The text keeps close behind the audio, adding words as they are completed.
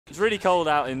It's really cold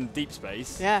out in deep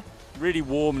space. Yeah. Really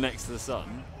warm next to the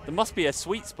sun. There must be a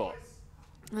sweet spot.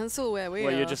 That's all where we are.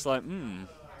 Where you're just like, and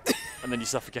then you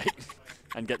suffocate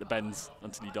and get the bends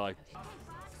until you die.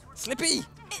 Slippy! It's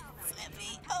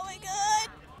Slippy. Oh my god.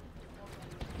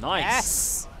 Nice.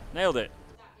 Yes. Nailed it.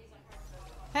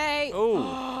 Hey.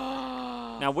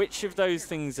 Oh. Now, which of those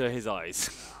things are his eyes?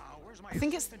 I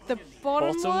think it's the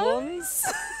bottom ones.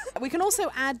 We can also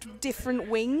add different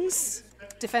wings.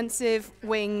 Defensive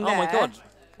wing there. Oh my god.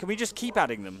 Can we just keep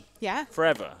adding them? Yeah.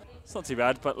 Forever. It's not too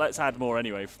bad, but let's add more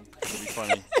anyway. It'll be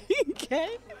funny.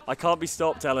 Okay. I can't be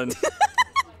stopped, Ellen.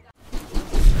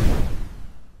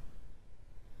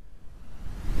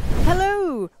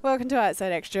 Hello, welcome to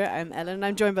Outside Extra. I'm Ellen, and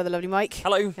I'm joined by the lovely Mike.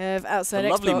 Hello. Of Outside The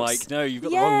Xbox. lovely Mike. No, you've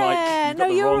got the wrong Mike. You've got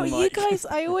the wrong you Mike. guys.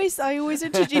 I always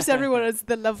introduce everyone as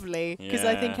the lovely because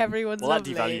I think Yeah. everyone's well,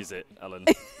 lovely. that devalues it, Ellen.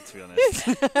 To be honest.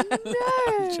 No.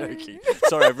 I'm joking.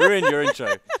 Sorry, I've ruined your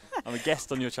intro. I'm a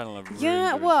guest on your channel. I've ruined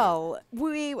Yeah, your well,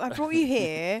 I brought you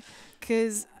here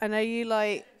because I know you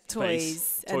like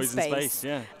Space. toys and space.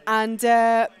 Yeah. And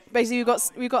basically,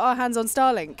 we've got our hands on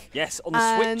Starlink. Yes, on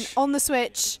the Switch. On the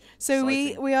Switch. So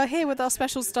Exciting. we are here with our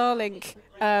special Starlink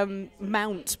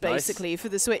mount, basically, for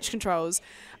the Switch controls.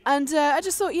 And I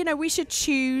just thought, we should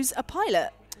choose a pilot.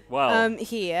 Well,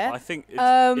 here. I think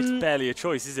it's barely a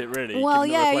choice, is it really? Well,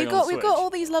 given that yeah, we're playing on the we've got Switch? all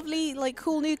these lovely,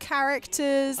 cool new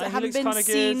characters that And he haven't looks been kinda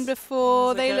seen good.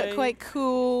 before. He's They okay. look quite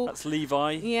cool. That's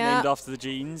Levi, Yeah. named after the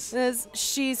jeans.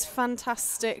 She's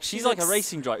fantastic. She's like a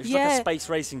racing driver. She's like a space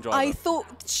racing driver. I thought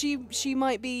she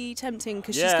might be tempting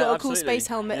because she's Yeah, got a cool absolutely. space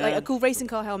helmet, Yeah. like a cool racing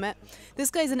car helmet.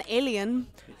 This guy's an alien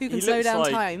who can He slow looks down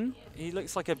like- time. He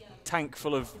looks like a tank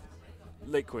full of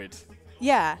liquid.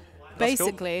 Yeah, That's cool.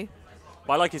 basically.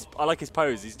 But I like his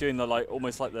pose. He's doing the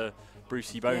almost like the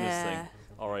Brucey bonus Yeah. thing.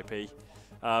 R.I.P.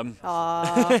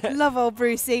 Aw, love old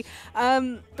Brucey.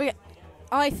 But yeah,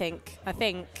 I think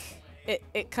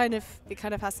it kind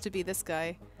of has to be this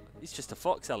guy. He's just a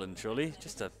fox, Ellen. Surely,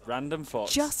 just a random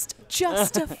fox. Just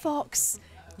a fox.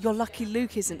 You're lucky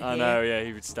Luke isn't here. I know. Yeah,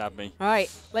 he would stab me. All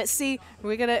right, let's see.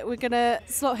 We're gonna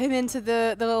slot him into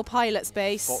the little pilot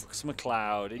space. Fox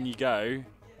McCloud, in you go.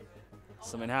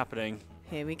 Something happening.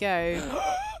 Here we go.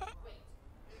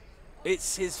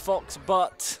 It's his fox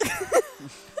butt.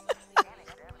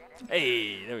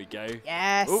 Hey, there we go.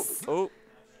 Yes. Oh,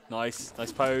 nice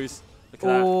pose. Look at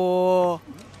that. Oh,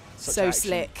 Such so action.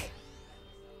 slick.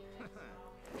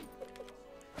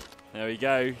 There we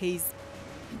go. He's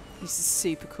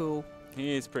super cool.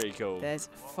 He is pretty cool. There's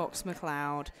Fox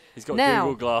McCloud. He's got Now-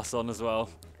 Google Glass on as well.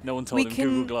 No one told We him can-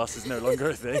 Google Glass is no longer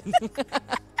a thing.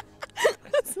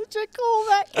 Such a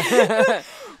callback.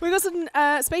 We've got some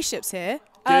spaceships here.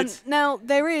 Good. Now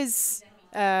there is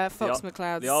Fox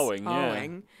McCloud's the R-Wing, yeah.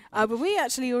 R-Wing. But we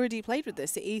actually already played with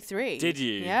this at E3. Did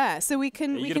you? Yeah. So we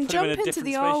can you gonna put him in jump a into different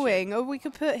the spaceship? R-Wing, or we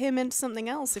could put him into something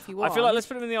else if you want. I feel like let's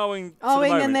put him in the R-Wing for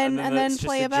R-Wing the and moment, then let's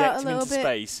play just about a eject him little into bit.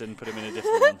 space and put him in a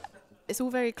different one. It's all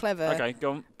very clever. Okay,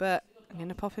 go on. But I'm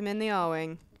gonna pop him in the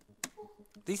R-Wing.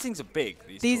 These things are big.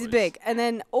 These toys. are big, and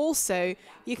then also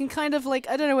you can kind of I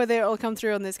don't know whether it'll come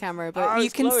through on this camera, but Oh, you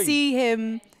it's can glowing. see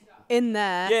him in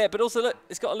there. Yeah, but also look,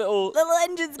 it's got a little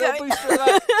Engines little going. booster of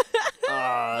that.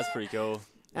 Ah, that's pretty cool.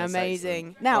 That's Amazing.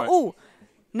 excellent. Now, All right.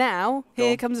 now Go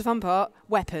here on. comes the fun part: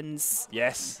 weapons.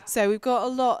 Yes. So we've got a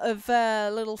lot of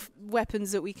little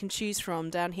weapons that we can choose from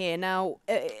down here. Now,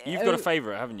 You've got a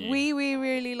favourite, haven't you? we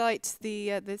really liked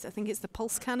the this, I think it's the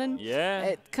pulse cannon. Yeah.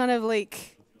 It kind of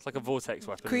It's like a vortex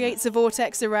weapon. creates a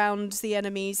vortex around the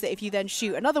enemies that if you then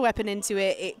shoot another weapon into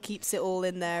it, it keeps it all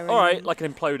in there. All right, like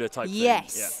an imploder type thing.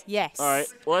 Yes, Yeah. yes. All right.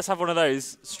 Well, let's have one of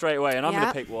those straight away, and I'm going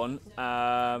Yep. to pick one.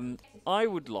 I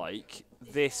would like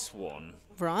this one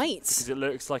Right. because it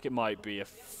looks like it might be a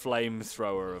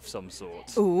flamethrower of some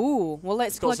sort. Ooh, well,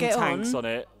 let's It's got plug some it tanks on.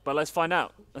 on it, but let's find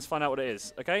out. Let's find out what it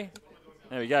is. Okay.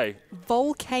 There we go.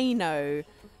 Volcano.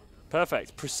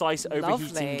 Perfect. Precise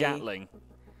overheating Lovely. Gatling.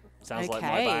 Sounds like my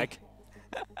Okay. bag.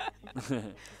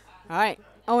 All right.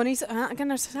 Oh, and I'm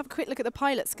going to have a quick look at the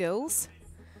pilot skills.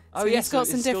 Oh So yes, he's got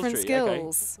so some it's skill different tree, okay.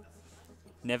 skills.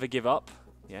 Never give up.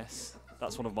 Yes,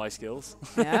 that's one of my skills.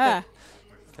 Yeah.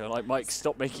 Kind of like, Mike,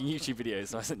 stop making YouTube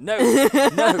videos. And I said, no,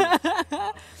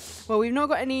 no. Well, we've not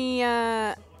got any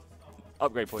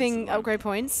Upgrade points. at the moment. upgrade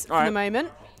points All for right. the moment.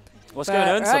 Let's But, go and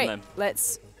earn some right, then.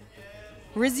 Let's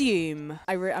resume.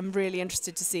 I'm really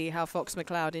interested to see how Fox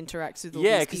McCloud interacts with all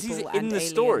Yeah, these because people he's and in the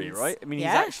story, aliens. right? I mean,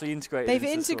 Yeah. he's actually integrated. They've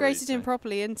into the story, integrated him so-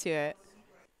 properly into it.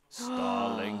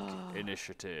 Starlink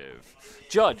Initiative.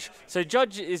 Judge. So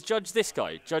Judge is this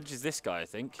guy. Judge is this guy, I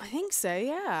think. I think so,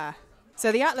 yeah.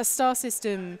 So the Atlas star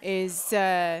system is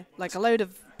like a load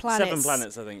of planets. 7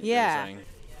 planets, I think. they were Yeah. saying.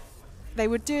 they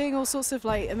were doing all sorts of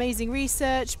like amazing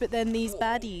research, but then these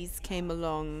baddies came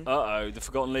along. Uh-oh, the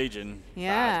Forgotten Legion.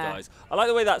 Yeah. Bad guys. I like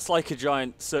the way that's like a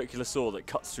giant circular saw that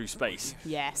cuts through space.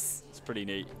 Yes. It's pretty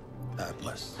neat.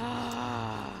 Atlus,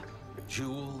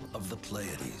 jewel of the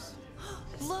Pleiades.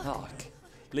 Look.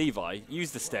 Levi,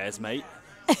 use the stairs, mate.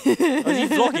 Oh, is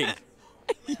he vlogging?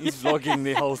 He's vlogging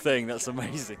the whole thing. That's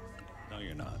amazing. No,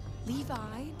 you're not.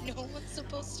 Levi? No one's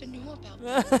supposed to know about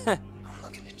that. I'm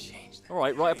looking to change that. All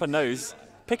right, right up her nose.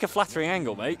 Pick a flattering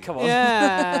angle, mate. Come on.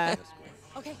 Yeah.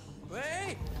 Okay.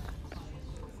 Wait!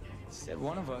 Said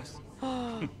one of us.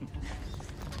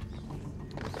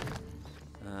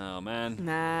 Oh, man.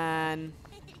 Man.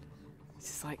 It's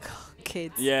just like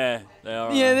kids. Yeah, they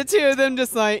are. Yeah, the two of them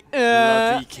just like,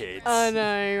 Bloody kids. I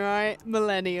know, right?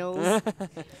 Millennials.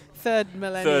 Third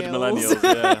millennials. Third millennials,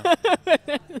 yeah.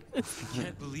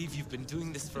 Can't believe you've been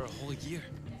doing this for a whole year.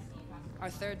 Our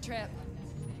third trip.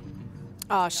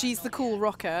 Ah, she's the cool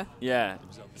rocker. Yeah.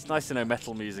 It's nice to know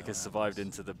metal music has survived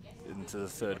into the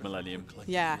third millennium.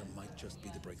 Yeah. Might just be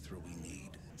the breakthrough we need.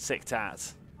 Sick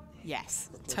tat. Yes.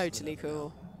 Totally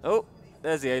cool. Oh,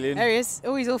 there's the alien. There he is.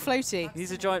 Oh, he's all floaty.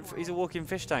 He's a giant. He's a walking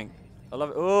fish tank. I love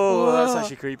it. Oh, that's Whoa.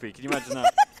 actually creepy. Can you imagine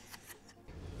that?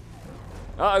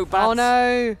 Uh-oh, bats. Oh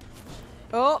no.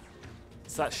 Oh.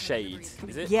 It's that shade,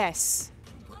 is it? Yes.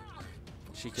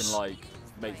 She can like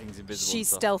make things invisible. She's and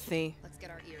stuff. stealthy. Let's get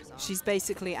our ears on. She's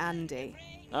basically Andy.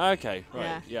 Okay, right.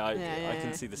 Yeah. Yeah, I Yeah, can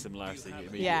yeah. see the similarity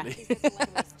Yeah. immediately.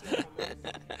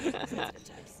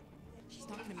 She's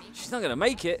not gonna make She's not gonna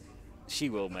make it. She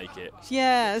will make it.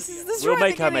 Yeah, this is We'll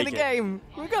right make her at the beginning make of the game.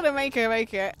 We've got to make her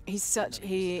make it. He's such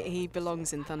he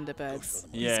belongs in Thunderbirds.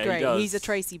 Yeah, he's he great. does. He's a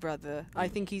Tracy brother. I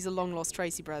think he's a long lost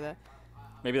Tracy brother.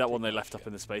 Maybe that one they left up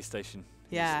in the space station.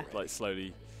 He's, Yeah. like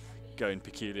slowly going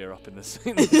peculiar up in the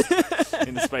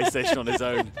in the space station on his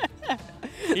own.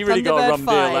 He really got a Thunderbird rum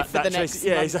deal. 5 That, for that the Tracy,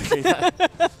 next yeah, month.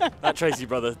 exactly. That Tracy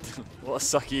brother. What a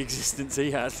sucky existence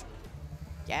he had.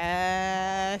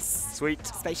 Yes. Sweet.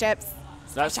 Spaceships.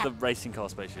 That's the racing car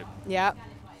spaceship. Yeah.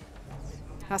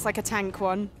 That's like a tank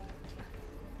one.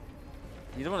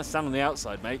 You don't want to stand on the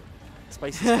outside, mate.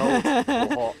 Space is cold or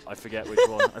hot. I forget which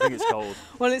one. I think it's cold.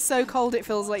 Well, it's so cold it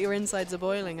feels like your insides are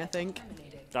boiling, I think.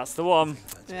 That's the one.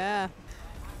 Yeah.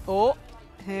 Oh,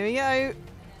 here we go.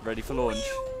 Ready for launch.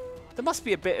 There must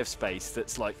be a bit of space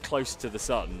that's like close to the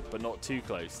sun, but not too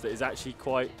close, that is actually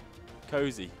quite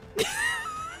cozy.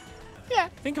 Yeah.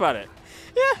 Think about it.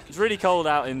 Yeah. It's really cold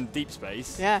out in deep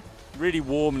space. Yeah. Really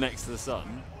warm next to the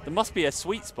sun. There must be a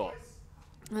sweet spot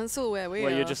That's all where we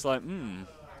where are. you're just like, and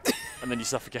then you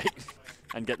suffocate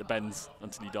and get the bends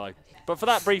until you die. But for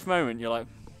that brief moment, you're like,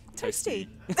 Toasty.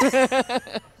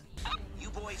 You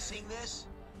boys seen this?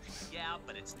 Yeah,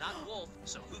 but it's not Wolf,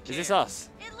 so who cares? Is this us?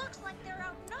 It looks like they're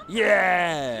outnumbered. You know what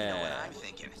Yeah! I'm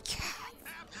thinking.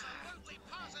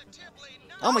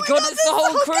 Oh my god, it's the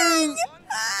whole crew!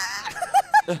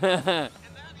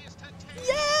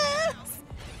 Yes!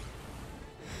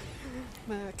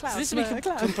 So this will be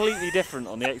completely different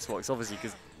on the Xbox, obviously,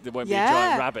 because there won't be a Yeah.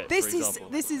 giant rabbit, This for example.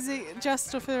 this is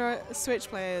just for Switch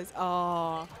players.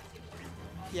 Oh.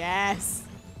 Yes.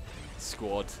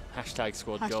 Squad. Hashtag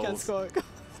squad Hashtag goals. squad.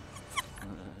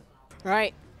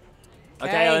 Right.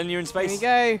 Okay, Alan, you're in space.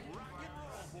 Here we go.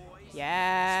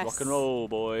 Yes. Rock and roll,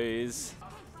 boys.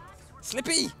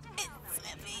 Slippy! It's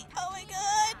Slippy. Oh my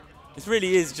god. This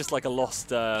really is just like a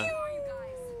lost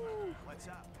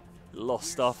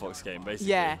lost Star Fox game,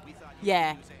 basically. Yeah.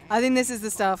 Yeah. I think this is the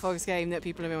Star Fox game that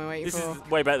people have been waiting This for. is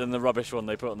way better than the rubbish one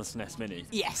they put on the SNES Mini.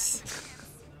 Yes.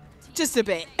 Just a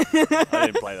bit. I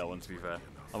didn't play that one, to be fair.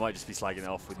 I might just be slagging it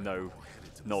off with no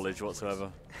knowledge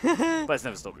whatsoever. But it's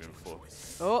never stopped me before.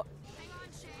 Oh.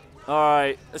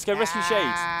 Alright, let's go rescue Shade.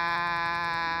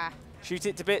 Ah. Shoot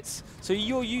it to bits. So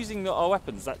you're using our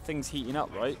weapons. That thing's heating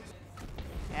up, right?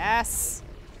 Yes.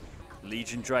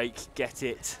 Legion Drake, get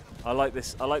it. I like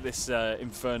this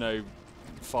Inferno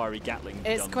fiery Gatling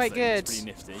It's gun quite thing. good. It's pretty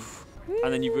nifty.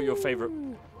 And then you've got your favourite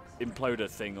imploder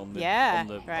thing on the Yeah. on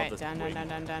the Right. other Down, wing.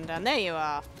 down. There you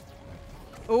are.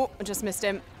 Oh, I just missed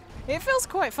him. It feels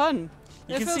quite fun.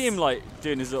 You It can feels- see him like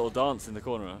doing his little dance in the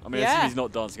corner. I mean, I Yeah. assume he's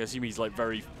not dancing. I assume he's like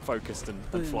very focused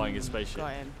and flying his spaceship.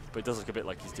 Got him. But it does look a bit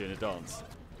like he's doing a dance.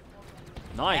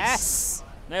 Nice. Yes.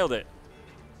 Nailed it.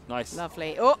 Nice.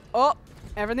 Lovely. Oh, oh.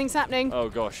 Everything's happening. Oh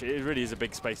gosh, it really is a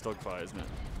big space dogfight, isn't it?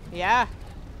 Yeah.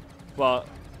 Well,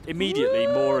 immediately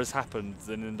more has happened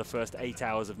than in the first 8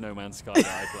 hours of No Man's Sky that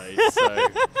I played.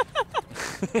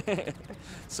 So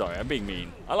Sorry, I'm being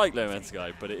mean. I like No Man's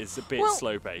Sky, but it is a bit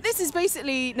slow paced. This is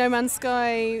basically No Man's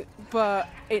Sky, but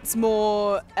it's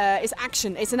more it's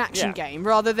action. It's an action game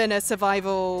rather than a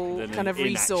survival kind of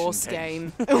resource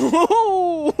game.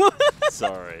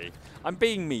 Sorry, I'm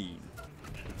being mean,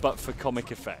 but for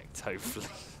comic effect, hopefully.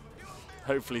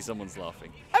 Hopefully someone's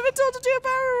laughing. I've been told to do a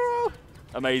barrel roll.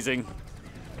 Amazing.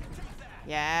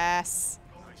 Yes.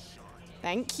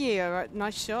 Thank you. All right,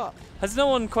 nice shot. Has no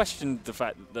one questioned the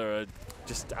fact that there are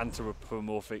just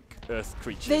anthropomorphic Earth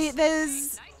creatures?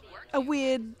 There's a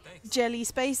weird jelly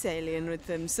space alien with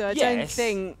them, so I don't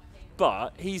think...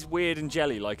 But he's weird and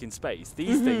jelly-like in space.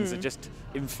 These things are just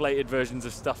inflated versions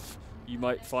of stuff you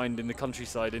might find in the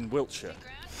countryside in Wiltshire.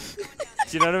 Do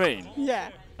you know what I mean? Yeah.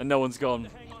 And no one's gone,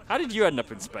 how did you end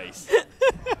up in space?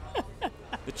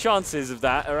 The chances of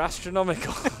that are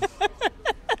astronomical.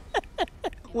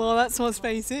 Well, that's what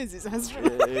space is. It's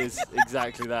astronomical. It is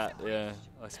exactly that, yeah.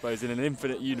 I suppose in an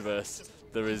infinite universe,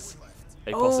 there is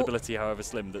a possibility, however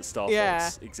slim, that Star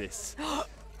Fox exists.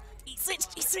 He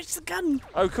switched the gun.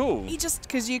 Oh, cool. He just,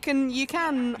 because you can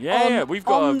we've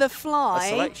got on the fly a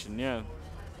selection,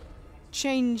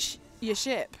 change your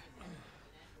ship.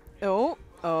 Oh,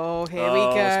 here we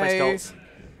go. Space Colts.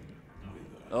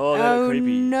 Oh, they're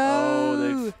creepy.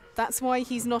 No. That's why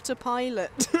he's not a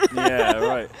pilot. Yeah,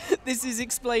 right. This is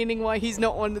explaining why he's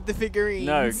not one of the figurines.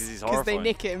 No, because he's horrifying. Because they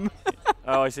nick him.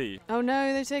 Oh, I see. Oh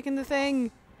no, they've taken the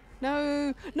thing.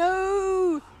 No.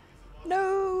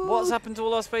 What's happened to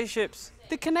all our spaceships?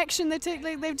 The connection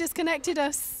they've disconnected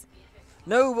us.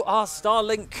 No, our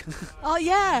Starlink. Oh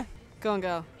yeah. Go on,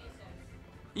 girl.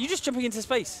 Are you just jumping into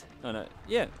space? Oh no.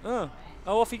 Yeah. Oh,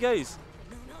 off he goes.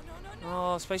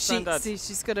 Oh, space granddad.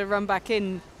 She's got to run back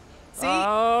in. See?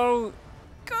 Oh.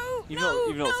 Go. You've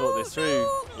not thought this through,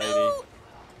 lady.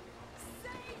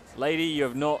 Lady, you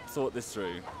have not thought this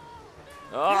through.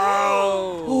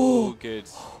 Oh, good.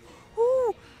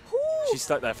 She's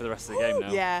stuck there for the rest of the game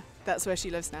now. Yeah, that's where she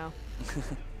lives now.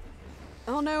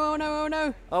 Oh no.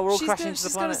 Oh, we're all crashing into the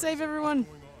She's got planet. to save everyone.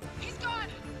 He's gone!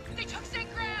 They took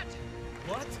St. Grant!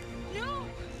 What? No!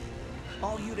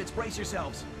 All units, brace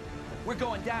yourselves. We're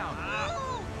going down.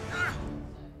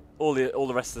 All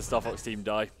the rest of the Star Fox team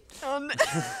die. Um.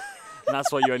 And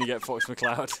that's why you only get Fox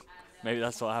McCloud. Maybe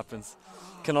that's what happens.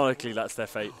 Canonically, that's their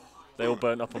fate. They all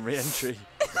burnt up on re-entry.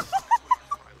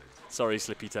 Sorry,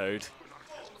 Slippy Toad.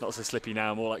 Not so slippy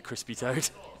now, more like Crispy Toad.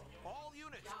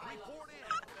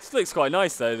 This looks quite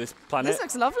nice, though, this planet. This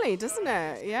looks lovely, doesn't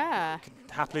it? Yeah.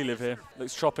 Happily live here.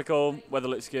 Looks tropical, weather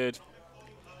looks good.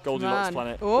 Goldilocks Run.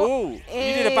 planet. Oh. Ooh, you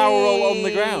did a barrel roll on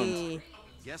the ground.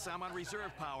 Guess I'm on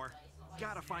reserve power.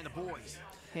 Gotta find the boys.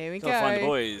 Here we go. Gotta find the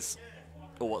boys.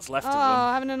 Or what's left of them.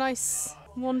 having a nice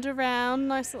wander around,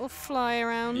 nice little fly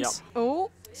around. Yep. Oh,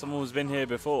 Someone's been here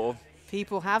before.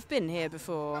 people have been here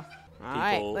before.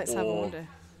 Right, People let's have a or wander.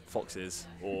 Foxes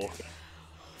or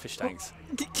fish tanks.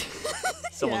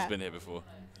 Someone's been here before.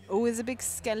 Oh, there's a big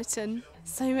skeleton.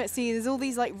 So much. See, there's all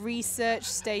these like research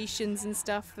stations and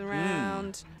stuff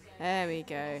around. There we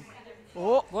go.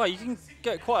 Oh, Well, you can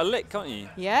get quite a lick, can't you?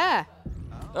 yeah.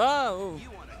 Oh.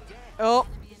 Oh,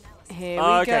 here we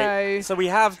Okay, go. so we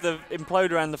have the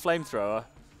imploder and the flamethrower,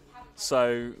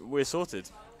 so we're sorted.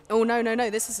 Oh no.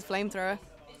 This is a flamethrower.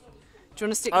 Do you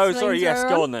want to stick? Oh, the sorry. Yes, flamethrower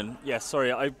go on then. Yes,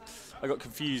 sorry, I got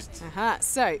confused. Aha.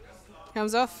 So,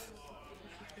 comes off.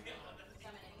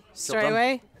 Straight done.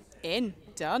 away. In.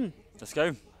 Done. Let's go.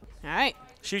 All right.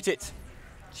 Shoot it.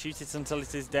 Shoot it until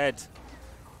it is dead.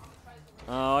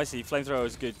 Oh, I see. Flamethrower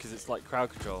is good because it's like crowd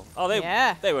control. Oh,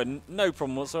 they were no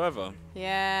problem whatsoever.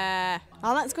 Yeah.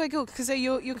 Oh, that's quite cool because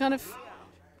you're kind of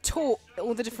taught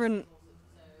all the different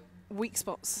weak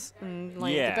spots and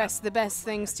like the best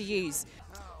things to use.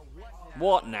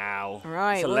 What now?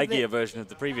 Right, It's a well, leggier version of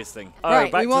the previous thing. Oh,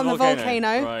 Right, back we to want the the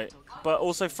volcano. Right. But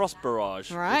also Frost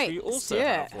Barrage, Right, which we let's also do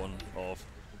have it. one of.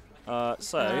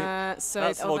 So That's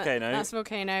the volcano. That's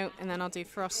volcano, and then I'll do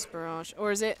frost barrage,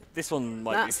 or is it? This one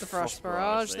might That's be the frost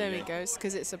barrage. There we go,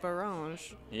 because it's a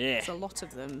barrage. Yeah. It's a lot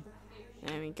of them.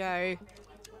 There we go.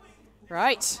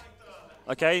 Right.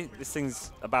 Okay, this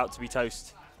thing's about to be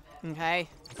toast. Okay.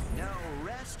 Now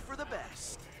rest for the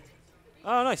best.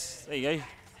 Oh, nice. There you go.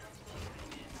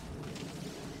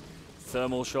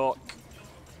 Thermal shock.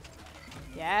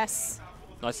 Yes.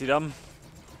 Nicely done.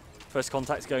 First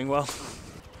contact's going well.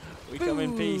 We come in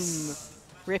Boom. peace.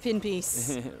 Rip in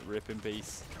peace. Rip in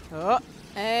peace. Oh.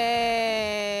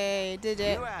 Hey, did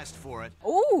it. You asked for it.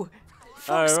 Oh,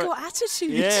 Fox right. got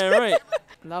attitude. Yeah, right.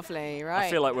 Lovely, right. I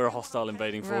feel like we're a hostile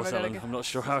invading Where am I force, gonna Ellen. go? I'm not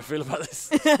sure how I feel about this.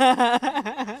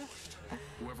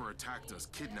 Whoever attacked us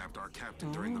kidnapped our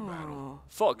captain during the battle.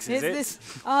 Fox, is it? This.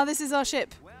 Oh, this is our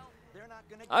ship.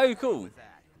 Oh, cool.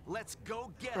 Let's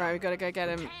go get Right, we've got to go get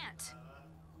him. Can't.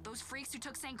 Those freaks who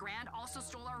took St. Grand also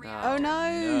stole our Oh reactor.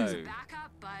 no! No.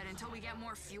 Backup, but until we get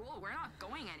more fuel, we're not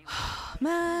going anywhere.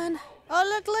 Man.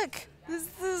 Oh, look.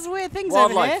 There's weird things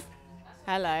over Wildlife. here.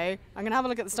 Hello. I'm going to have a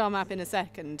look at the star map in a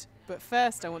second. But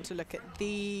first, I want to look at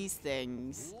these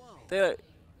things. They look,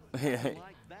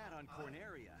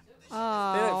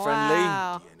 Oh, they look friendly.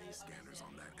 wow.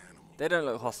 They don't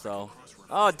look hostile.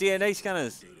 Oh, DNA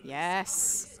scanners.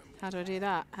 Yes. How do I do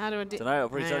that? How do I do? Don't know, I'll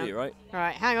probably Hang tell on. you, right?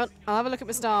 Right, hang on. I'll have a look at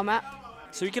my star map.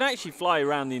 So you can actually fly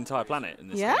around the entire planet in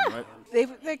this Yeah. game,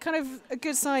 right? They're kind of a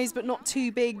good size, but not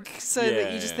too big, so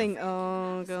that you just Yeah. think,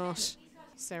 oh gosh.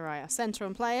 So right, center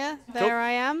on player. Cool. There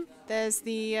I am. There's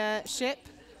the ship.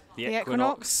 The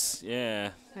Equinox.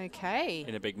 Yeah, Okay.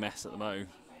 in a big mess at the moment.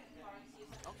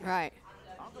 Right.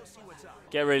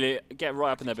 Get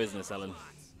right up in their business, Ellen.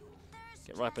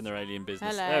 Get right up in their alien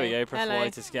business. Hello. There we go. Press Hello. Y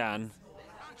to scan.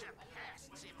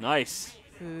 Nice.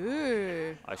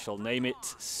 Ooh. I shall name it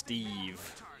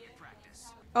Steve.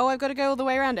 Oh, I've got to go all the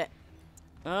way around it.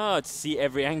 Ah, to see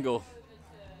every angle.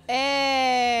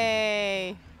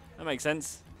 Hey. That makes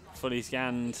sense. Fully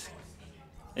scanned.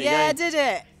 There Yeah, I you go. did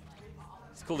it.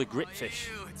 It's called a gritfish.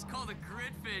 It's called a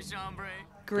gritfish, hombre.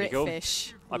 Pretty cool.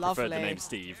 Gritfish. I Lovely. prefer the name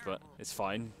Steve, but it's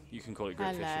fine. You can call it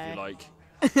gritfish if you Hello. like.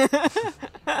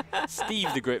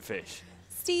 Steve the gritfish.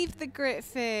 Steve the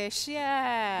Gritfish.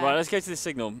 Yeah. Right, let's go to the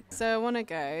signal. So I want to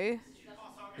go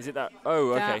Is it that?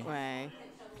 Oh, okay. that way.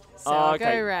 So Oh, I'll okay.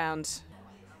 go around.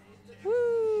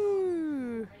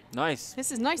 Woo! Nice.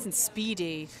 This is nice and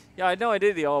speedy. Yeah, I had no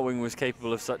idea the R-Wing was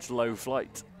capable of such low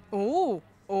flight. Oh,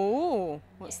 oh,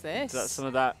 what's this? So that's some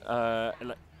of that, oh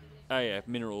yeah,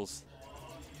 minerals.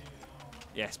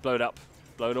 Yes, blow it up.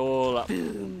 Blow it all up.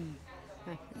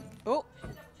 Oh,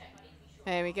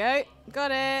 there we go.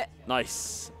 Got it.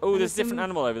 Nice. Oh, there's a different some-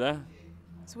 animal over there.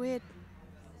 It's weird.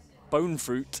 Bone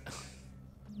fruit.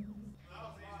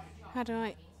 How do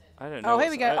I? I don't know. Oh, here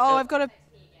we go. Oh, I've got to.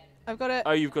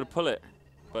 Oh, you've got to pull it,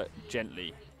 but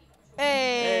gently.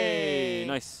 Hey. Hey,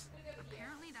 nice.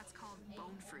 Apparently that's called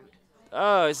bone fruit.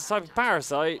 Oh, it's a type of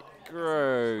parasite.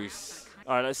 Gross.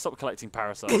 All right, let's stop collecting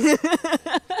parasites.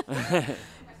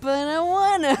 But I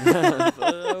wanna.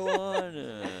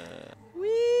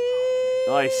 Whee!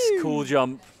 Nice, cool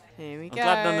jump. Here we I'm go.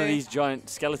 glad none of these giant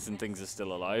skeleton things are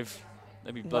still alive.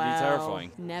 They'd be bloody Well,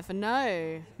 terrifying. Never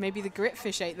know. Maybe the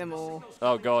Gritfish ate them all.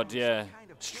 Oh god, yeah.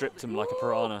 Stripped them like a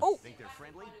piranha. Oh,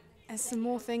 there's some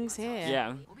more things here.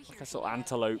 Yeah, like a sort of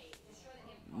antelope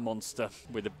monster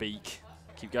with a beak.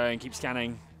 Keep going, keep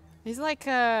scanning. He's like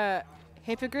a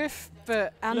hippogriff,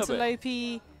 but Little bit.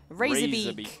 antelope-y razor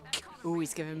Razor beak. Oh,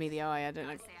 he's giving me the eye. I don't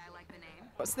know. Say I like the name.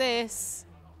 What's this?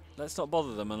 Let's not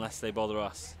bother them unless they bother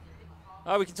us.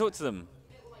 Oh, we can talk to them.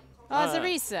 Oh, it's a Ah.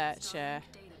 researcher.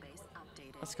 Database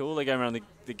updated. That's cool. They're going around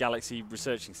the galaxy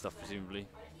researching stuff, presumably.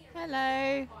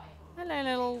 Hello. Hello,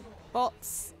 little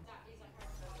bots.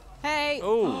 Hey.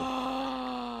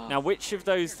 Oh. Now, which of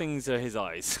those things are his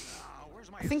eyes?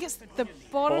 I think it's the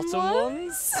bottom, Bottom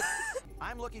ones.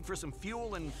 I'm looking for some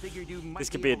fuel and figured you might This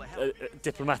could be be able to help. a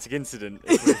diplomatic incident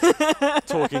if we're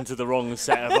talking to the wrong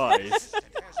set of eyes.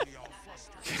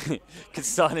 Could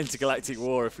start an intergalactic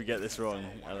war if we get this wrong,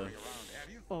 Alan.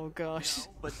 Oh gosh.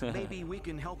 But maybe we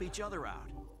can help each other out.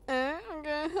 I'm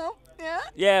gonna help. Yeah.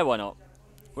 Yeah, why not?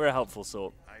 We're a helpful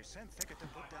sort.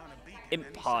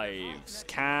 Imp hives.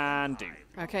 Can do.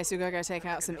 Okay, so we gotta go take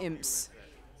out some imps.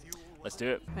 Let's do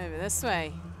it. Over this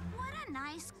way. What a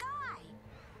nice guy.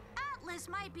 Atlas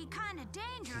might be kind of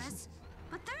dangerous,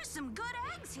 but there's some good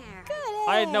eggs here.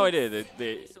 I had no idea that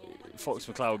Fox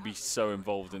McCloud would be so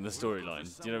involved in the storyline.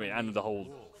 Do you know what I mean? And the whole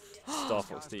Star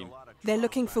Fox team. They're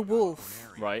looking for Wolf.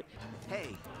 Right.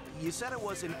 Hey, you said it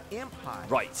was an imp hive.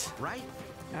 Right. Right?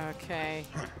 Okay.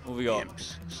 What we got?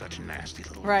 Such nasty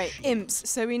little Right, imps.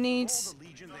 So we need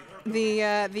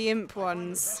the imp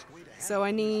ones. So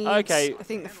I need. Okay. I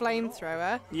think the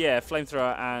flamethrower. Yeah,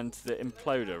 flamethrower and the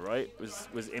imploder, right?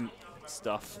 Was imp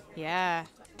stuff. Yeah.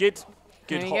 Good.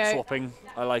 Good There you hot go. swapping.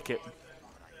 I like it.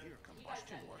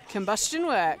 Combustion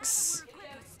works.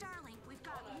 Starlink, we've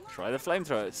got one Try the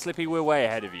flamethrower. Slippy, we're way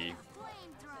ahead of you.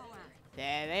 flamethrower.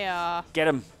 There they are. Get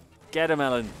him. Get him,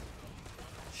 Ellen.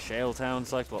 Shaletown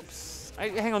Cyclops. Hey,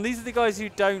 hang on, these are the guys who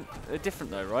are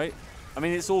different though, right? I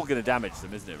mean, it's all going to damage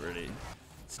them, isn't it, really?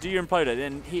 So do your imploder,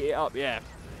 then heat it up, yeah.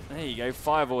 There you go,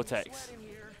 fire vortex.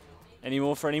 Any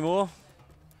more for any more?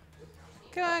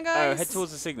 Come on, Oh, guys. head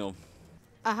towards the signal.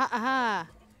 Aha, aha.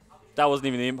 That wasn't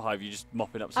even the imp hive, you're just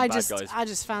mopping up some bad guys. I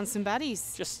just found some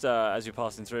baddies. Just as you're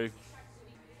passing through.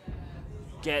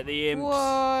 Get the imps.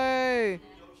 Whoa.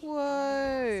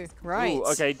 Whoa. Right. Ooh,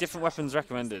 okay, different weapons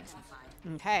recommended.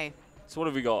 Okay. So what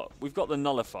have we got? We've got the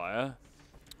nullifier.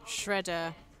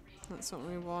 Shredder. That's what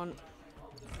we want.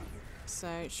 So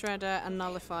Shredder and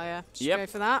nullifier. Should Yep. go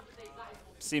for that.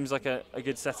 Seems like a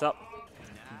good setup.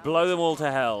 Blow them all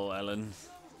to hell, Ellen.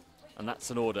 And that's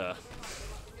an order.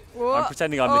 Whoa. I'm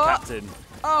pretending I'm the captain.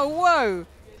 Oh, whoa.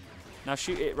 Now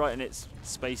shoot it right in its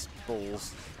space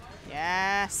balls.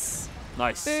 Yes.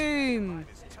 Nice. Boom.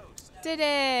 Did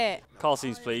it. Carl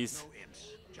seems pleased.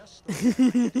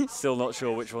 Still not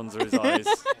sure which ones are his eyes.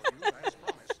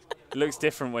 It looks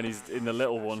different when he's in the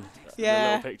little one. Yeah.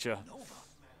 The little picture.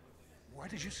 Where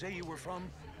did you say you were from?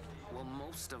 Well,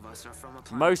 most of us are from a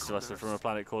planet Most of called us are Earth. from a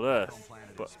planet called Earth.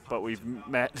 But we've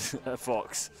met at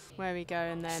Fox. Where we go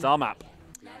and then. Star map.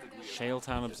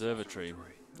 Shaletown Observatory.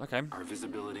 Okay. Our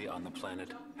visibility on the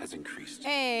planet has increased.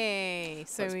 Hey.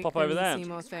 So Let's we pop can over there. see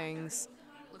more things.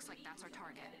 Looks like that's our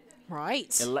target.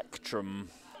 Right. Electrum.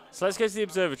 So let's go to the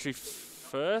observatory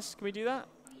first. Can we do that?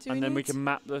 Do And then we need can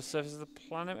map the surface of the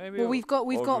planet, maybe. Well, or- we've got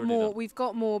or have we already more. done? We've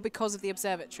got more because of the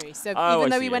observatory. So Oh, even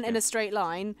I though we see, went in okay. a straight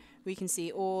line, we can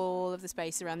see all of the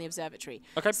space around the observatory.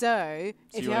 Okay. So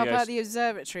if you you wanna help go out the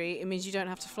observatory, it means you don't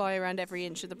have to fly around every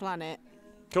inch of the planet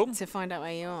Cool. to find out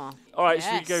where you are. All right,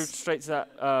 should we go Yes. straight to that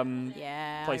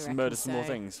Yeah. place I and murder reckon some more so.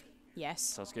 things? Yes,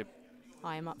 Sounds good.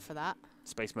 I am up for that.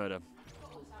 Space murder.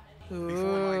 Before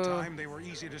my Ooh. time, they were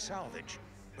easy to salvage.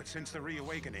 But since the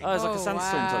reawakening, Oh, it's like a Oh,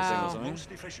 sandstorm type thing or wow. something.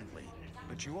 most efficiently.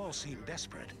 But you all seem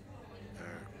desperate.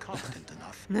 Competent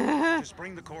enough. Just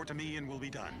bring the core to me and we'll be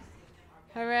done.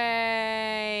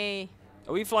 Hooray!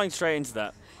 Are we flying straight into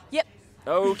that? Yep.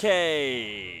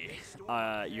 Okay.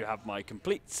 You have my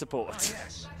complete Ah, support.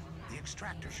 yes. The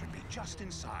extractor should be just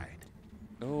inside.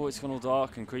 Oh, it's gone all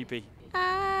dark and creepy.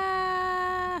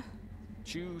 Ah!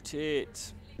 Shoot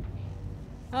it.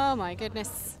 Oh my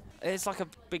goodness. It's like a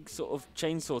big sort of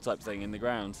chainsaw type thing in the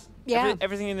ground. Yeah.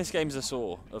 Everything in this game is a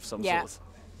saw of some Yeah. sort.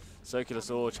 Circular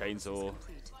saw, chainsaw.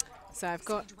 So I've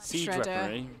got Siege Shredder.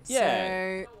 weaponry.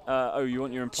 Yeah. So Oh, you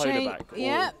want your imploder back? Or-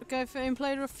 yeah, go for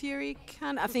imploder or fury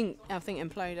cannon. I think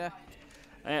imploder.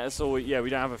 Yeah, so we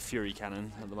don't have a fury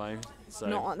cannon at the moment. So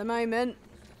Not at the moment.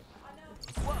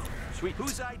 sweet.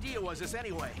 Whose idea was this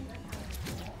anyway?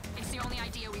 It's the only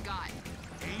idea we got.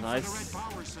 Aim Nice. for the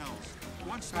red power cells.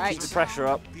 Once Right. Keep the pressure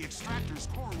up. the extractor's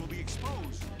core will be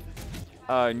exposed.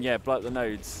 Oh, and yeah, blow up the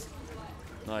nodes.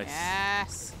 Nice.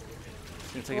 Yes.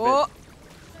 It's gonna take a Oh. bit.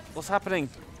 What's happening?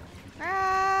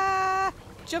 Ah!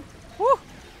 Jump. Woo.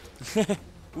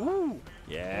 Ooh.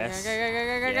 Yes.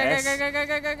 Yes.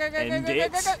 End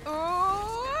it.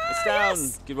 It's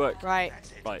down. Good work. Right.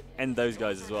 Right. End those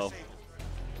guys as well.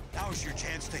 Now's your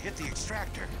chance to hit the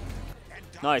extractor.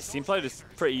 Nice. The imploder's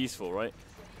pretty useful, right?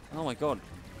 Oh my god.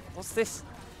 What's this?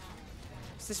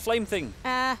 What's this flame thing?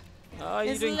 Ah. Oh,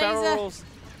 you're It's doing laser. barrel rolls.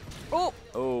 Oh.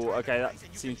 Oh, okay. That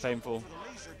seems painful.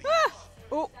 Ah.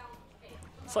 Oh.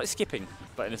 It's like skipping,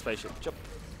 but in a spaceship. Jump.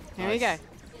 Here we go.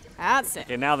 That's it.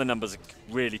 Okay, now the numbers are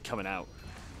really coming out.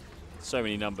 So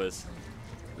many numbers.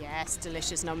 Yes,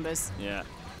 delicious numbers. Yeah.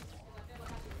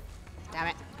 Damn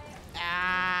it.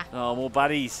 Ah. Oh, more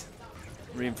baddies.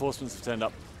 Reinforcements have turned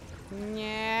up.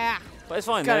 Yeah. But it's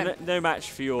fine. Got They're him. no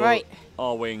match for your Right.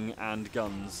 R-wing and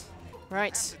guns.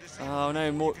 Right. Oh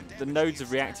no, more. The nodes have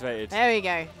reactivated. There we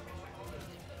go.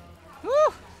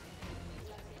 Woo.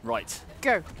 Right.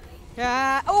 Go.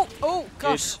 Oh. Oh.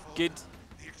 Gosh. Good.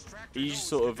 Are you just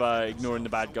sort of ignoring the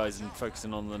bad guys and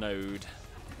focusing on the node?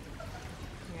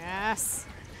 Yes.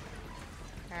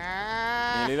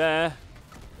 Ah. Nearly there.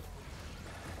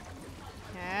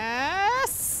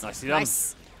 Yes. Nicely done.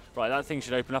 Nice. Right, that thing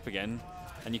should open up again,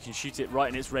 and you can shoot it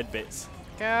right in its red bits.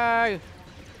 Go.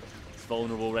 It's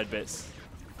vulnerable red bits.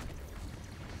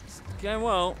 It's going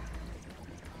well.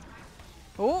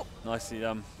 Oh. Nicely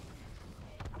done.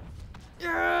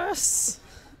 Yes.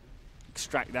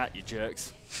 Extract that, you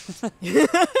jerks.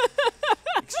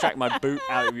 Extract my boot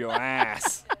out of your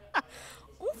ass.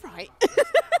 All right.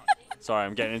 Sorry,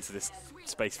 I'm getting into this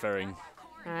space ferrying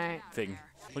Right. thing.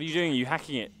 What are you doing? Are you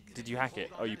hacking it? Did you hack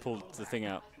it? Oh, you pulled the thing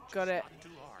out. Got it.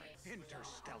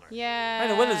 Yeah. Hey,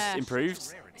 the weather's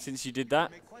improved since you did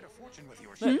that.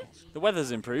 Look, the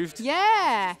weather's improved.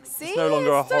 Yeah. See? no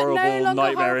longer a It's no horrible, longer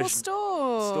nightmarish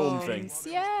horrible thing.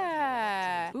 storms.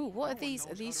 Yeah. Ooh, what are these?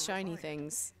 Are these shiny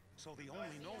things?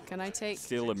 Can I take?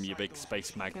 Steal them, you big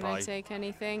space Can I magpie. take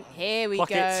anything? Here we Pluck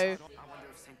go. it.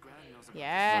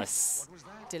 Yes.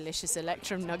 Delicious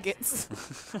Electrum nuggets.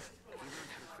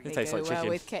 It They tastes go like well chicken.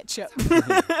 with ketchup.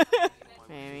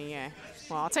 There we go.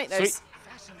 Well, I'll take those. Sweet.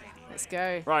 Let's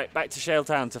go. Right, back to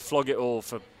Shaletown to flog it all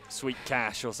for sweet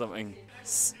cash or something.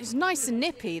 It's nice and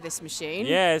nippy, this machine.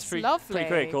 Yeah, it's pretty lovely.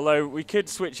 quick. Although we could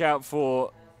switch out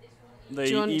for the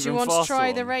do you even want faster to try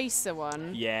one. the racer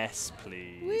one? Yes,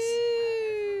 please.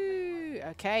 Woo!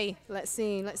 Okay, let's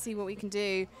see what we can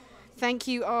do. Thank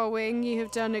you, R-Wing. You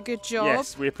have done a good job.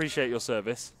 Yes, we appreciate your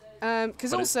service.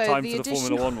 Because also it's time the for the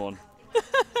additional Formula 1 one.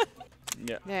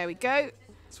 Yeah. There we go.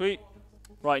 Sweet.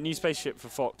 Right, new spaceship for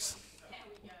Fox.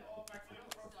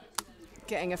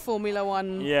 Getting a Formula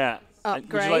 1 Yeah.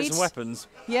 upgrade. Would you like some weapons?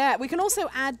 Yeah, we can also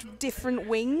add different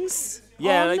wings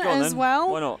Yeah, on go on as then.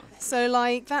 well. Why not? So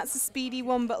like that's a speedy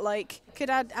one, but like could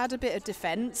add a bit of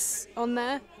defense on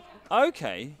there.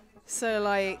 Okay. So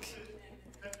like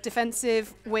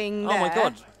defensive wing. Oh my there.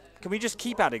 god. Can we just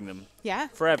keep adding them Yeah.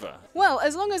 forever? Well,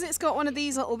 as long as it's got one of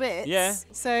these little bits. Yeah.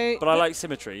 So. But I like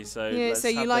symmetry, so Yeah. let's So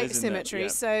you have like those in there. symmetry. Yeah.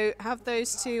 So have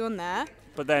those two on there.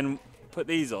 But then put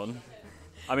these on.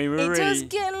 I mean, we're It really does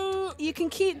get. You can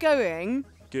keep going,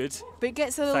 good. but it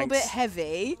gets a little bit Thanks.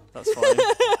 heavy. That's fine.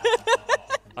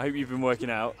 I hope you've been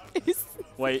working out.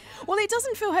 Wait. Well, it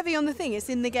doesn't feel heavy on the thing. It's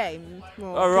in the game.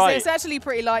 More, Oh, right. It's actually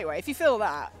pretty lightweight. If you feel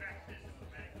that.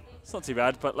 It's not too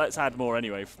bad, but let's add more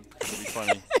anyway. It'll be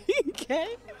funny.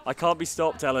 Okay. I can't be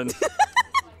stopped, Ellen.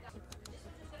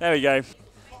 There we go.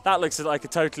 That looks like a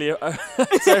totally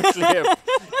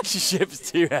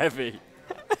ship's too heavy.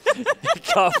 It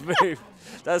can't move.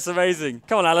 That's amazing.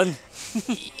 Come on, Alan.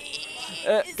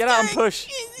 Get out and push.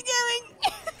 It's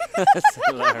going. That's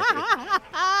hilarious.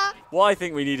 What I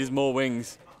think we need is more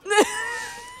wings.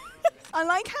 I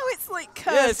like how it's like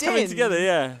curved Yeah, it's coming in. together.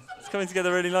 Yeah, it's coming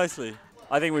together really nicely.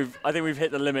 I think we've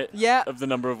hit the limit of the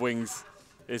number of wings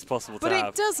it's possible But to it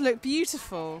have. does look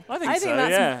beautiful. I think so.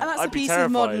 that's Yeah, that's I'd a be piece terrified.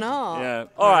 of modern art. Yeah.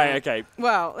 All right. Okay.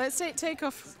 Well, let's take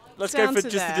off. Let's down go for to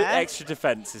just the there. extra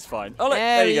defense is fine. Oh, look,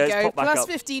 there you go. It's go. popped back Plus up.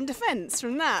 15 defense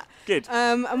from that. Good.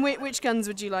 And which guns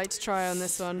would you like to try on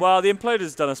this one? Well, the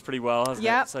imploder's done us pretty well, hasn't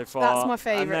Yep, it, so far? that's my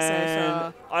favourite so And then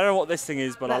far. I don't know what this thing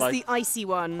is, but That's I like the icy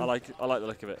one. I like the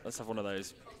look of it. Let's have one of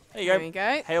those. There you There go. we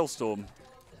go. Hailstorm.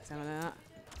 Some of that.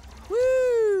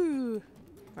 Woo!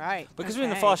 Right. Because we're in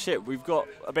the okay. fast ship, we've got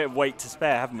a bit of weight to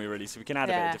spare, haven't we, really? So we can add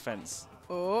a bit Yeah. of defense.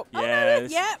 Oh. Yeah. Oh, no,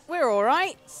 yeah, we're all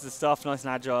right. This is the stuff, nice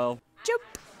and agile. Jump.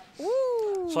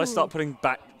 Woo. Shall I start putting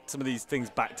back some of these things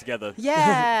back together?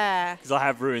 Yeah. Because I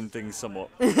have ruined things somewhat.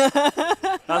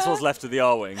 That's what's left of the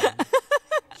R-wing.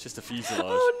 It's just a fuselage.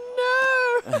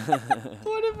 Oh no!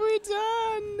 What have we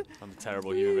done? I'm a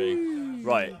terrible human being.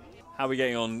 Right. How are we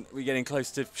getting on? We're getting close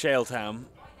to Shale Town.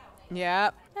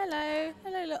 Yeah. Hello.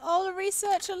 Hello. Oh, a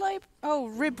researcher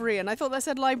Ribrian. I thought that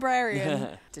said librarian.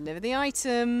 Deliver the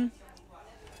item.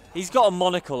 He's got a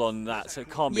monocle on that, so it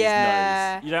can't be his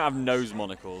nose. You don't have nose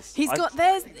monocles. He's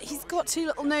got two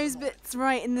little nose bits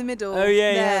right in the middle. Oh yeah,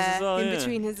 he there, has as well, in yeah.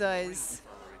 between his eyes.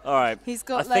 All right. He's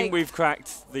got I think we've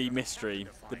cracked the mystery,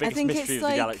 the biggest think mystery it's of the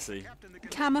like galaxy.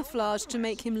 Camouflage to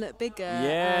make him look bigger.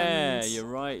 Yeah, and you're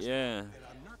right. Yeah.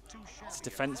 It's a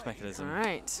defense mechanism. All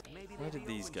right. Where did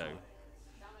these go?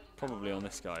 Probably on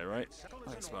this guy, right?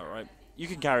 That's about right. You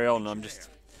can carry on. I'm just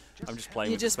playing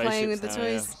You're with just the playing with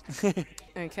spaceships the now, toys.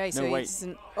 Okay, so No, he wait.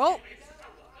 doesn't. Oh,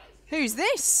 who's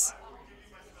this?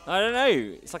 I don't know.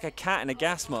 It's like a cat in a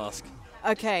gas mask.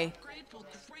 Okay.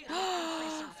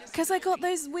 Because I got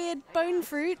those weird bone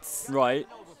fruits. Right.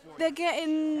 They got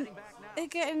an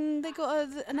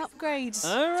upgrade.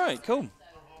 All right. Cool.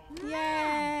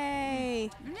 Yay!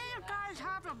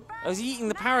 I was eating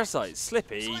the parasites.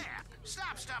 Slippy.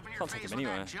 Stop stuffing your Can't take face him with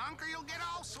anywhere. that junk or you'll get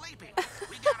all sleepy.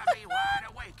 We gotta be wide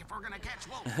awake if we're gonna catch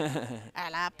Wolf. I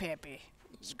like Peppy.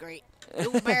 It's great.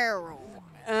 New barrel.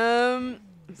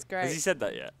 It's great. Has he said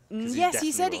that yet? 'Cause Yes,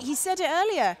 he definitely said it. will. He said it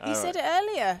earlier. He Oh, said right. it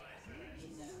earlier.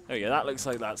 There we go. That looks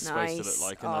like that's supposed to Nice. look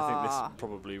like, and I think Aw. this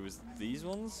probably was these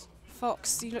ones.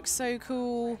 Fox, you look so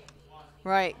cool.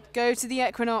 Right, go to the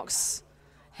Equinox.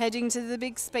 Heading to the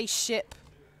big spaceship.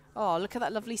 Oh, look at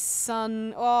that lovely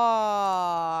sun.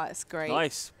 Oh, it's great.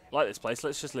 Nice. Like this place.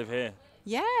 Let's just live here.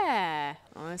 Yeah.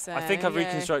 I think I've yeah.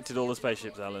 reconstructed all the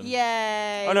spaceships, Alan.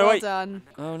 Yay. Oh no, well wait. done.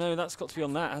 Oh no, that's got to be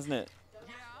on that, hasn't it?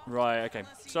 Right. Okay.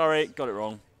 Sorry, got it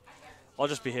wrong. I'll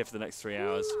just be here for the next 3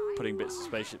 hours, putting bits of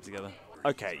spaceship together.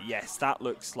 Okay. Yes, that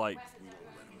looks like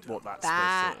what that's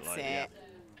supposed to look like. Yeah.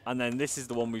 And then this is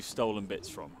the one we've stolen bits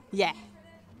from. Yeah.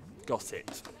 Got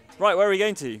it. Right, where are we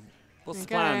going to? What's the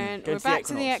plan? Go We're to back the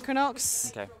to the Equinox.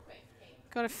 Equinox. Okay.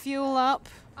 Got to fuel up.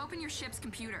 Open your ship's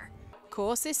computer.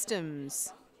 Core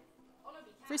systems.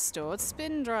 Restored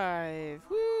spin drive.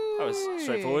 Woo! That was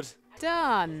straightforward.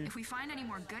 Done. If we find any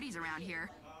more goodies around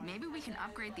here, Maybe we can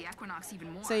upgrade the Equinox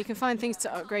even more. So you can find things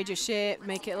to upgrade your ship,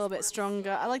 make it a little bit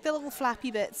stronger. I like the little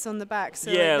flappy bits on the back.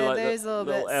 So yeah, like like those the little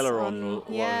bits aileron, or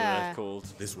whatever yeah. they're called.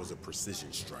 This was a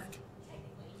precision strike.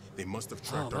 They must have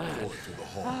tracked our core through the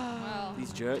hull. Well,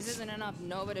 These jerks. this isn't enough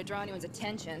Nova to draw anyone's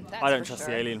attention. That's I don't for trust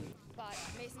sure. the alien. But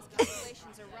Mason's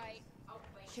calculations are right.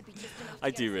 Should be just enough to I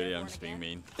get do us really. I'm airborne just being again.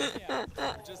 mean.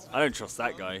 I don't trust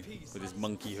that guy with his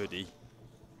monkey hoodie.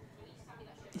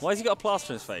 Why has he got a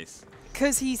plaster on his face?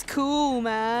 Because he's cool,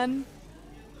 man.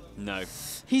 No.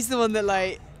 He's the one that,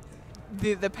 like,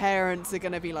 the parents are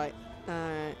going to be like,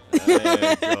 Oh,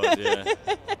 God, yeah.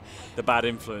 The bad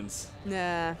influence.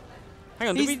 nah. Hang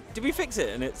on, did we fix it?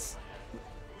 And it's...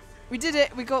 We did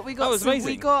it. We got That was some, amazing.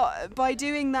 we got by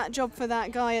doing that job for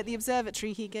that guy at the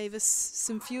observatory. He gave us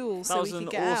some fuel That so was we an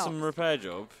could get awesome out. repair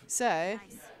job. So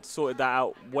Sorted that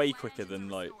out way quicker than,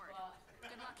 like,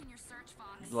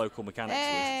 local mechanics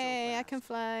hey, I can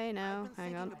fly now.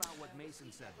 Hang on. would.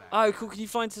 Oh, cool. Can you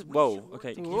fly into... Whoa,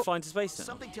 okay. Can you Whoop. fly into space now?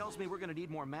 Something tells me we're gonna need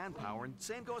more manpower, and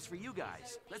same goes for you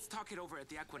guys. Let's talk it over at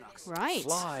the Equinox. Right.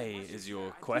 Fly is your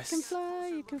You quest. can fly.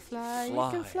 You can fly. You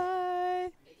Fly. can fly.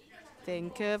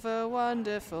 Think of a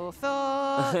wonderful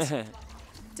thought.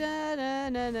 Da, na,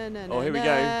 na, na, na, Oh, here we na,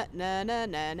 go. Na, na,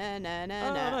 na, na, na, na,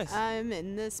 Oh, na. nice. I'm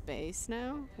in the space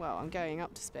now. Well, I'm going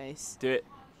up to space. Do it.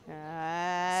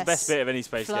 Yes. It's the best bit of any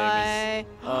space game Fly.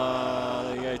 is...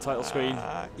 there you go, title screen.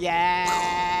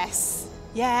 Yes.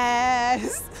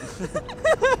 Yes.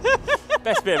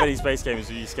 Best bit of any space game is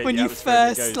when you escape When the you atmosphere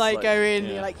and it first goes, like go in,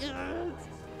 yeah. you're like,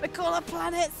 look all the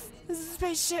planets. This is a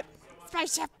spaceship.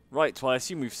 Spaceship. Right, well, I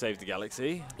assume we've saved the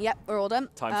galaxy. Yep, we're all done.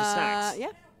 Time for snacks. Yeah.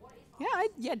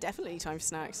 Yeah, definitely time for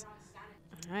snacks.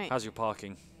 All right. How's your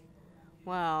parking?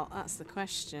 Well, that's the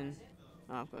question.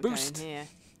 Oh, I've got Boost. to go in here.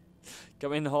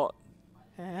 Go in hot.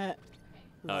 Uh,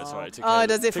 Oh, it's alright. Oh,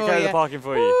 does it took for care of you? the parking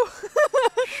for you.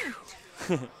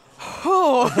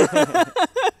 Oh.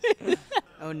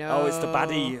 Oh no. Oh, it's the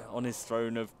baddie on his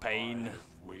throne of pain.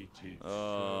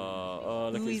 Oh,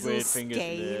 look Ooh, at his he's all weird fingers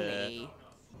there. scaly.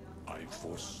 I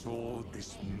foresaw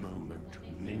this moment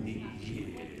many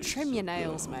years. Trim your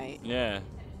nails, mate. Yeah.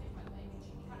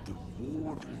 The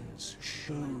wardens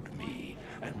showed me,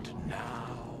 and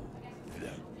now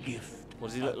the gift What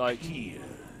does he look like? appears.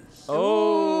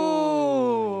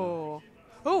 Oh.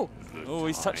 Oh. Oh,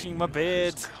 he's touching my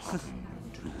beard.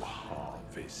 To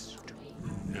harvest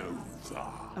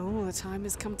Nova. Oh, the time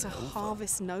has come to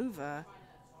harvest Nova.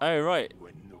 Oh, right.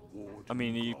 When the warden I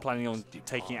mean, are you planning on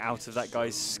taking it out of that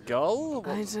guy's skull?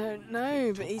 I don't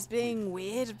know, but he's being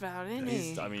weird about it,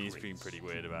 isn't he? I mean, he's being pretty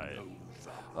weird about it.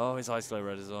 Oh, his eyes glow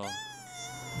red as well.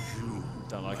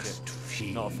 Don't like it.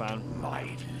 Not a fan. my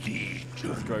legion.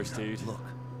 It's gross, dude. Look,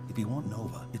 if you want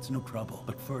Nova, it's no trouble.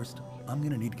 But first, I'm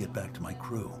gonna need to get back to my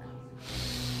crew.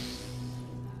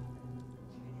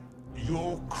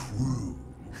 Your crew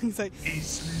He's like,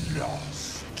 is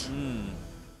lost.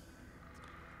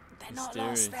 they're not Scary.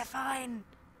 lost, they're fine.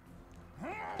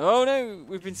 Oh no,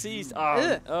 we've been seized.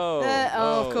 Ugh.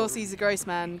 Oh, Of course he's a gross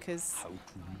man, because...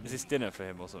 Is this dinner for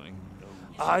him or something?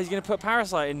 Ah, he's gonna put a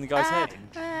parasite in the guy's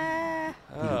head.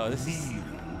 Oh, this is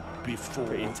Before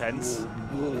pretty intense.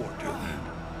 your warden.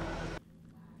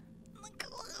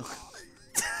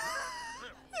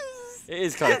 It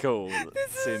is kind of cool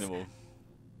seeing them all.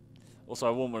 Also, I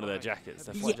want one of their jackets.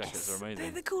 Their flight jackets are They're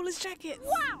amazing. the coolest jackets.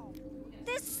 Wow!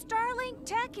 This Starlink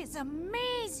tech is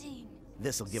amazing.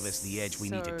 This'll give us the edge we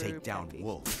need to So take down peppy.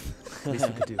 Wolf. Least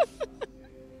we could do.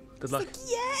 Good luck.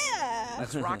 Yeah!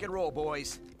 Let's rock and roll,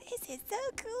 boys. This is so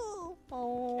cool.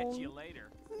 Oh, Catch you later.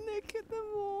 look at them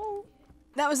all.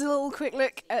 That was a little quick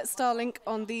look at Starlink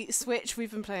on the Switch. We've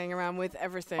been playing around with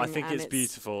everything. I think and it's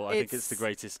beautiful. I think it's the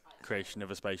greatest creation of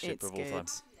a spaceship It's of all good. time.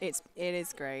 It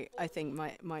is great. I think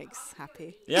Mike's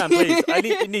happy. Yeah, I'm pleased.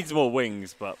 It needs more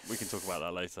wings, but we can talk about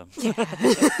that later.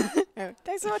 Oh,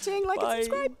 thanks for watching. Like Bye. and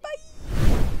subscribe. Bye.